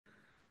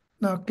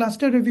Now,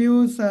 cluster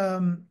reviews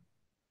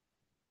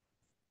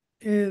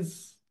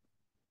is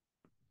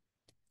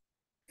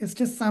it's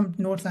just some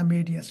notes I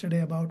made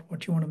yesterday about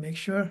what you want to make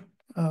sure.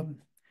 When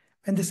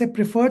they say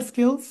preferred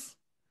skills,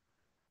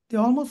 they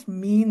almost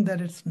mean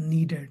that it's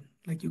needed.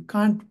 Like you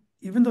can't,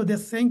 even though they're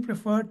saying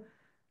preferred,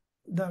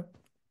 the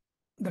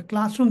the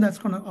classroom that's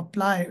going to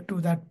apply to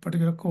that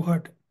particular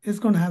cohort is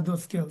going to have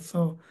those skills.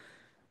 So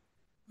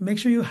make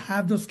sure you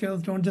have those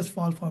skills. Don't just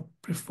fall for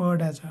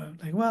preferred as a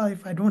like, well,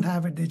 if I don't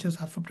have it, they just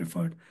have for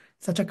preferred.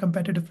 Such a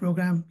competitive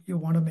program, you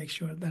want to make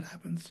sure that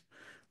happens,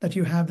 that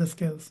you have the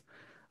skills.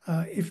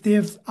 If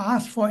they've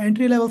asked for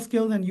entry level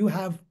skills and you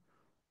have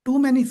too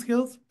many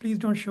skills, please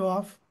don't show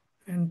off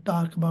and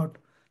talk about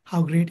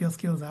how great your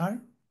skills are,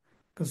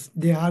 because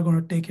they are going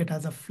to take it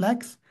as a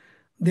flex.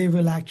 They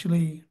will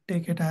actually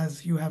take it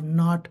as you have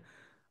not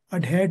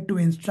adhered to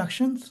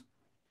instructions.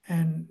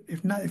 And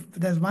if not, if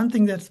there's one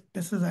thing that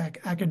pisses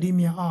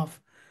academia off,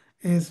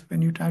 is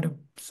when you try to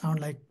sound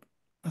like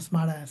a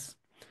smartass.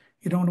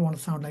 You don't want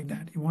to sound like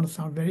that. You want to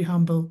sound very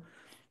humble,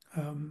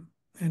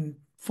 and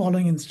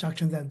following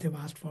instructions that they've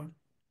asked for.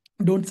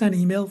 Don't send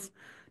emails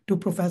to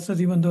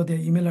professors, even though their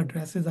email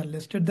addresses are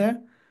listed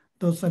there.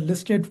 Those are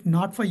listed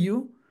not for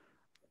you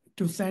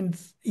to send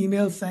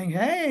emails saying,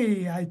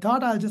 hey, I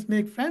thought I'll just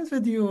make friends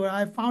with you.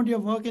 I found your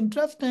work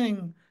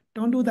interesting.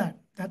 Don't do that.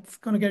 That's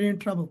going to get you in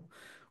trouble.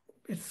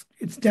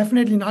 It's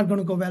definitely not going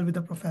to go well with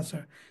the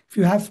professor. If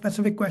you have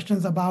specific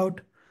questions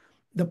about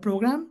the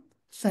program,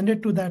 send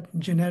it to that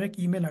generic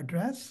email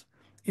address.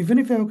 Even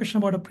if you have a question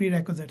about a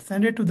prerequisite,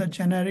 send it to the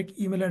generic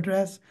email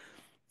address.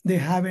 They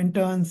have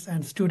interns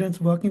and students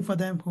working for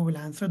them who will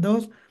answer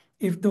those.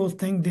 If those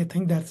things they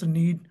think that's a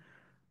need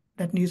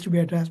that needs to be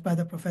addressed by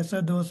the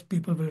professor, those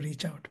people will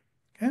reach out.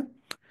 Okay.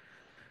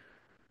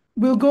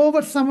 We'll go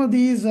over some of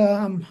these.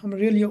 I'm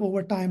really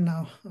over time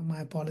now. My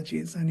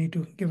apologies. I need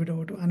to give it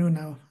over to Anu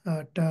now.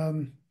 But,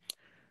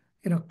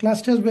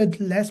 clusters with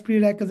less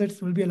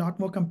prerequisites will be a lot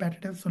more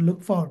competitive. So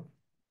look for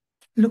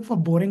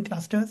boring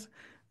clusters,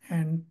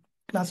 and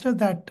clusters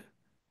that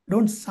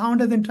don't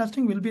sound as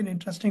interesting will be an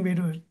interesting way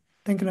to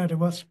think in a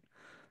reverse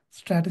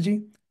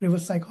strategy,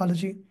 reverse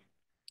psychology.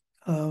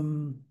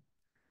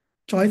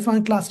 Choice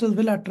one clusters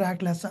will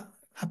attract less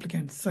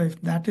applicants. So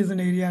if that is an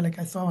area like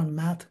I saw on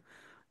math,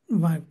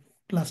 my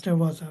cluster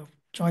was a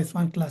choice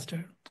one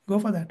cluster. Go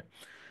for that.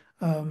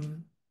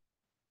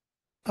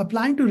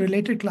 Applying to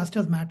related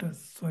clusters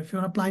matters. So if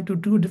you're applying to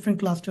two different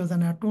clusters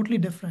and are totally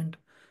different,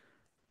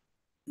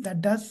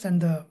 that does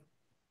send the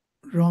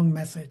wrong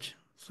message.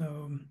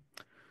 So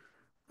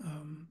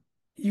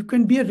you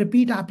can be a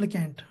repeat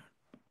applicant.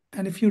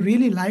 And if you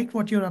really liked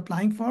what you're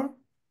applying for,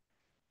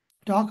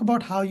 talk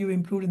about how you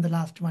improved in the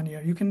last 1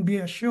 year. You can be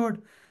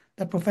assured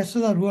that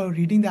professors who are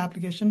reading the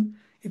application,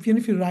 even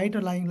if you write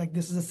a line like,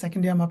 this is the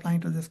second year I'm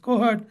applying to this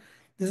cohort,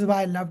 this is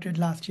why I loved it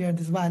last year,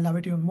 this is why I love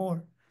it even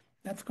more.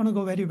 That's going to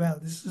go very well.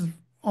 This is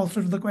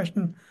also to the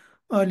question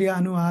earlier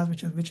Anu asked,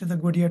 which is a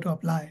good year to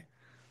apply.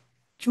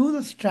 Choose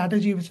a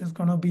strategy which is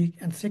going to be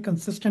and stay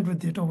consistent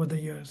with it over the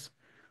years.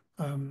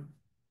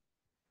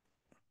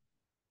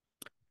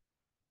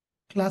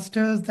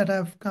 Clusters that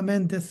have come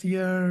in this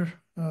year,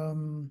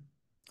 and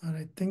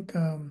I think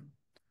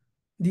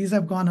these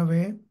have gone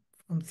away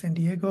from San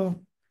Diego.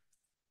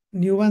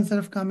 New ones that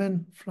have come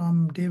in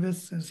from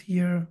Davis is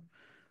here,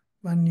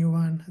 one new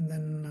one, and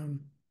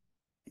then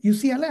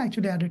UCLA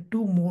actually added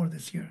two more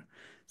this year.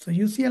 So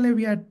UCLA,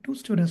 we had two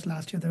students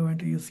last year that went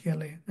to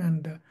UCLA,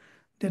 and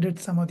they did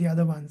some of the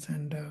other ones,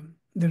 and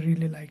they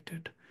really liked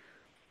it.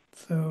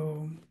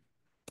 So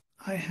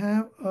I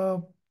have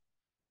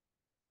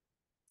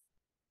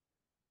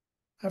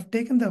I've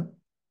taken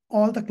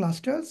all the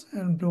clusters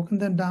and broken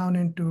them down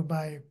into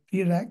by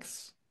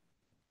prereqs.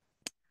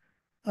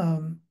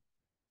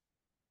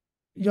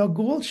 Your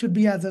goal should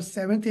be as a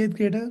 7th, 8th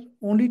grader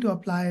only to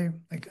apply,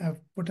 like I'm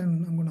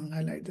going to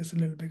highlight this a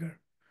little bigger.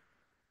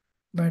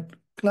 But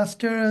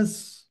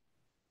clusters,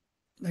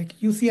 like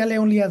UCLA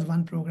only has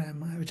one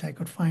program, which I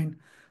could find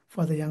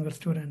for the younger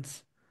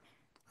students.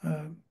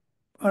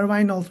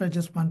 Irvine also has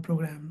just one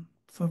program.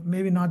 So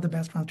maybe not the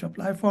best ones to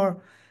apply for.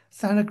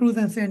 Santa Cruz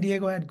and San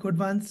Diego had good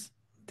ones.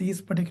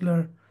 These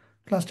particular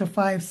cluster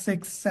 5,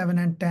 6, 7,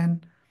 and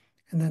 10,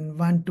 and then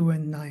 1, 2,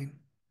 and 9,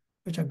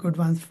 which are good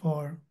ones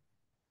for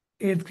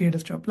 8th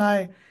graders to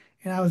apply.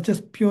 And I was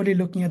just purely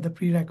looking at the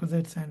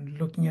prerequisites and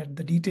looking at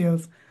the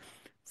details.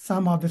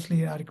 Some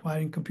obviously are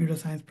requiring computer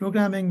science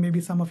programming. Maybe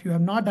some of you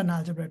have not done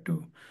Algebra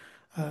 2.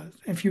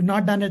 If you've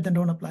not done it, then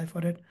don't apply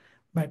for it.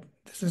 But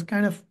this is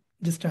kind of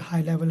just a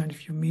high level. And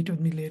if you meet with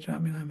me later, I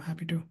mean, I'm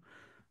happy to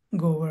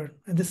go over.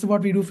 And this is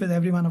what we do with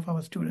every one of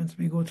our students.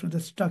 We go through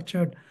the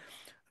structured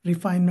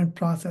refinement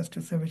process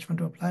to say which one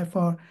to apply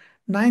for.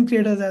 9th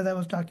graders, as I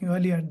was talking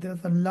earlier,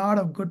 there's a lot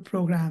of good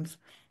programs,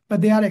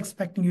 but they are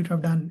expecting you to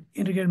have done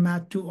integrated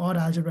math 2 or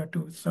algebra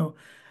 2. So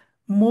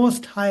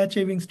most high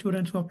achieving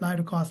students who apply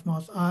to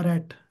Cosmos are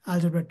at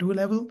algebra 2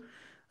 level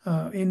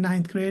in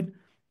 9th grade.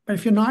 But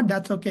if you're not,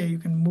 that's okay. You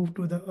can move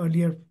to the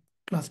earlier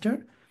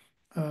cluster.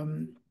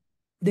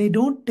 They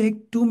don't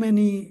take too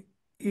many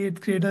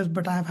eighth graders,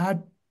 but I've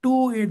had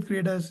two eighth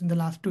graders in the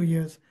last 2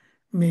 years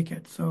make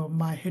it. So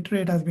my hit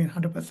rate has been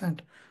 100%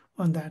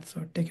 on that.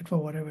 So take it for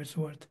whatever it's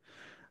worth.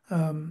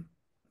 Um,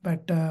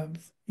 but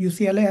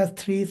UCLA has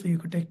three, so you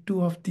could take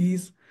two of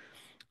these.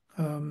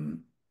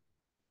 Um,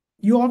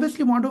 you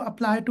obviously want to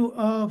apply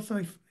to, so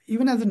if,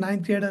 even as a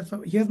ninth grader,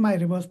 so here's my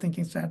reverse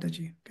thinking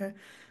strategy, okay,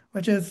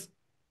 which is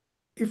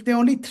if there are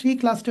only three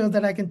clusters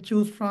that I can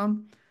choose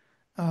from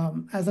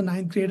as a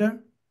ninth grader,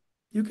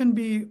 you can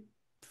be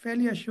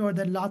fairly assured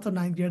that lots of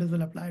ninth graders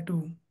will apply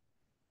to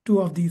two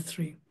of these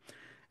three.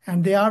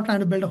 And they are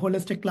trying to build a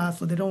holistic class,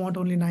 so they don't want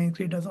only ninth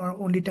graders or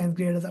only 10th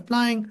graders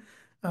applying.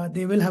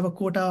 They will have a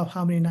quota of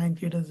how many ninth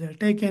graders they'll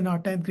take in or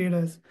 10th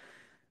graders.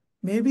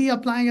 Maybe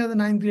applying as a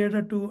ninth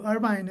grader to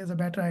Irvine is a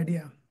better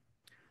idea.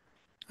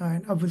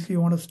 And obviously,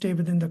 you want to stay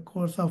within the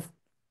course of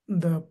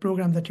the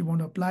program that you want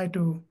to apply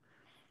to.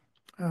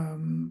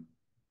 Um,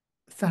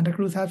 Santa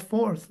Cruz has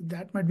four, so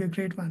that might be a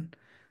great one.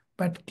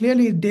 But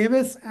clearly,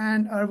 Davis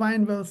and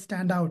Irvine will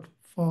stand out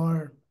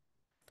for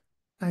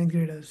ninth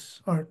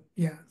graders, or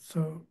yeah.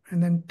 So,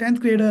 and then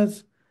 10th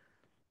graders,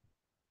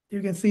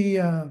 you can see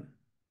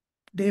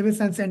Davis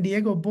and San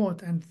Diego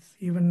both, and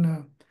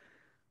even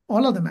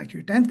all of them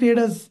actually. 10th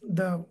graders,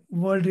 the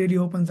world really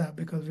opens up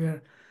because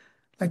we're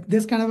like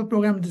this kind of a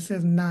program. This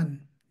says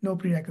none, no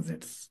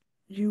prerequisites.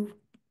 You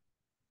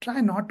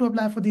try not to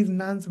apply for these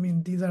nuns. I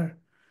mean, these are,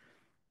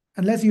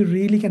 unless you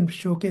really can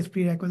showcase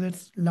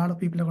prerequisites, a lot of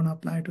people are going to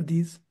apply to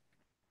these.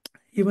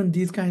 Even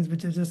these kinds,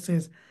 which it just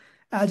says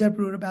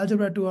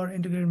algebra 2 or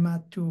integrated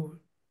math 2,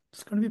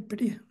 it's going to be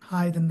pretty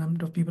high the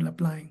number of people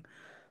applying.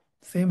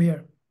 Same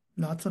here,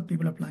 lots of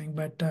people applying,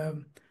 but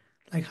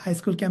like high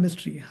school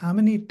chemistry, how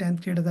many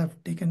 10th graders have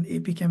taken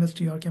AP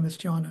chemistry or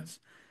chemistry honors?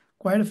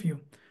 Quite a few.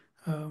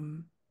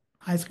 Um,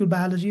 High school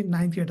biology,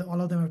 ninth graders,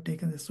 all of them have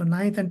taken this. So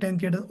ninth and 10th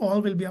graders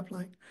all will be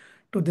applying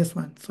to this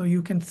one. So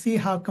you can see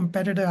how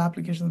competitive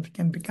applications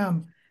can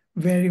become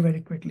very,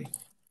 very quickly.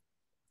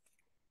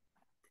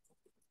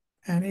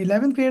 And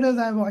 11th graders,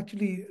 I've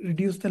actually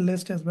reduced the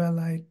list as well.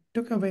 I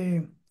took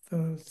away,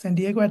 so San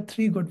Diego had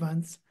three good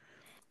ones.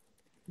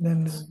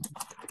 Then,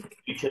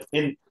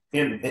 In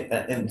in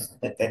in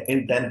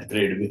in 10th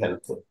grade be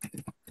helpful.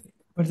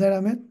 what's that,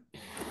 Amit?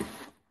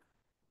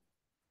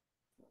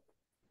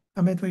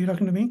 Amit, were you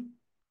talking to me?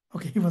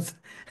 Okay, he was.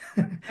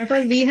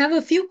 Harpal, we have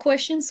a few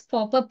questions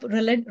pop up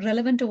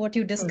relevant to what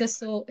you discussed.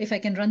 So if I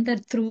can run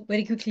that through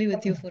very quickly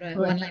with you for a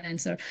one-line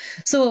answer.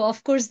 So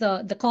of course,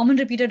 the common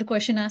repeated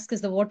question asked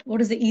is the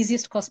what is the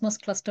easiest Cosmos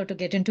cluster to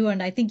get into?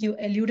 And I think you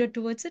alluded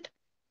towards it.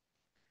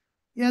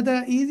 Yeah,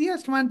 the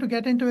easiest one to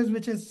get into is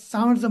which is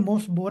sounds the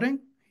most boring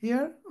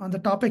here on the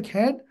topic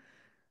head.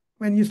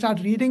 When you start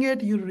reading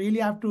it, you really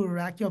have to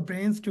rack your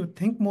brains to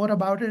think more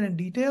about it in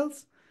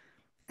details,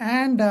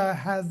 and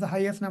has the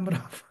highest number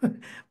of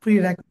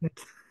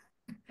prerequisites.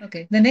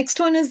 Okay. The next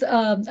one is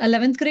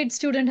 11th grade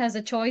student has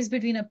a choice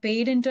between a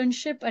paid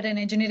internship at an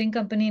engineering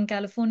company in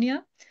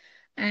California.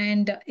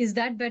 And is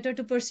that better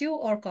to pursue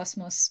or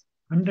Cosmos?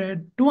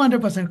 100,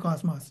 200%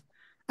 Cosmos.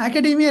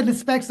 Academia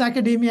respects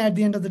academia at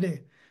the end of the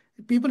day.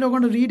 People are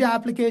going to read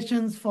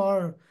applications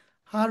for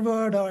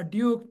Harvard or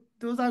Duke.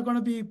 Those are going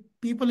to be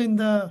people in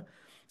the,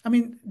 I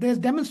mean, there's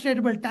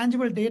demonstrable,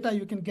 tangible data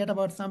you can get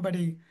about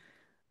somebody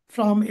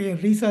from a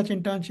research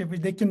internship,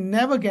 which they can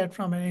never get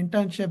from an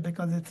internship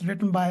because it's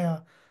written by a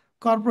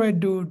corporate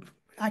dude.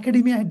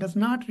 Academia does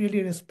not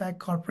really respect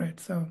corporate.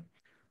 So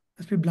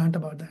let's be blunt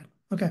about that.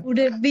 Okay. Would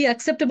it be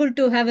acceptable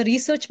to have a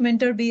research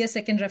mentor be a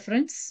second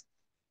reference?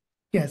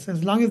 Yes,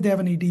 as long as they have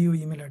an EDU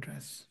email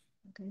address.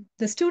 Okay.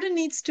 The student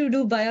needs to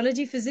do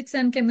biology, physics,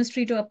 and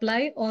chemistry to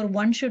apply, or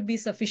one should be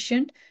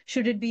sufficient?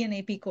 Should it be an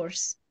AP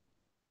course?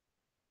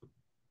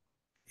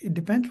 It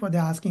depends what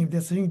they're asking. If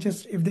they're saying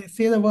just, if they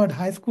say the word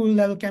high school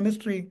level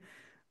chemistry,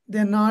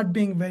 they're not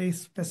being very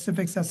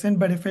specific, Sachin.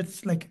 But if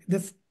it's like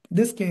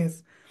this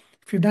case,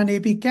 if you've done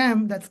AP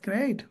Chem, that's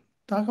great.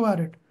 Talk about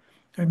it.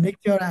 Or make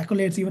your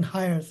accolades even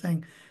higher,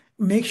 saying,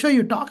 make sure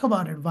you talk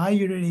about it, why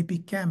you did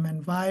AP Chem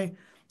and why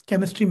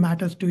chemistry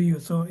matters to you.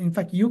 So in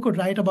fact, you could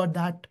write about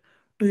that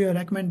to your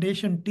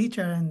recommendation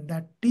teacher, and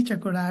that teacher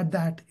could add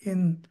that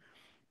in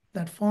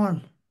that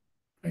form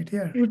right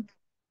here. Would,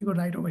 You could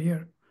write over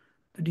here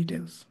the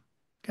details.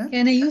 Okay.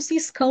 can a UC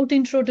Scout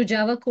Intro to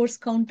Java course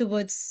count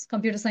towards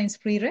computer science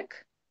prereq?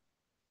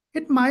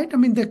 It might. I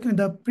mean, the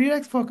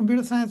prereqs for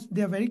computer science,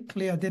 they're very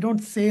clear. They don't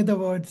say the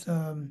words,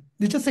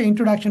 they just say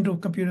introduction to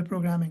computer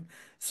programming.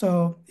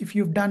 So if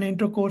you've done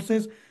intro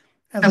courses,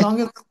 as long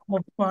as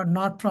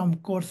not from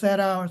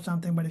Coursera or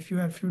something, but if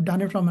you've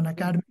done it from an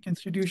academic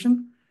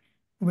institution,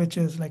 which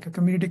is like a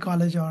community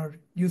college or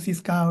UC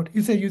Scout,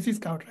 you say UC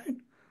Scout, right?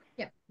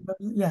 Yeah.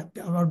 Yeah,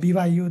 or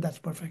BYU, that's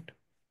perfect.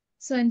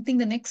 So I think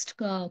the next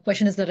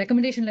question is the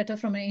recommendation letter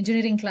from an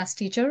engineering class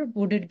teacher.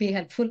 Would it be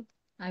helpful?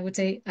 I would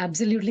say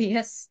absolutely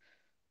yes.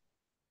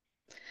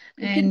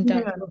 And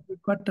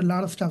we've got a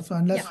lot of stuff. So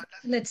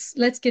unless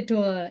let's get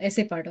to a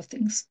essay part of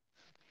things.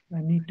 I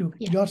need to,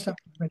 your stuff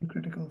is very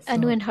critical.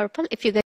 Anu So and Harpal, if you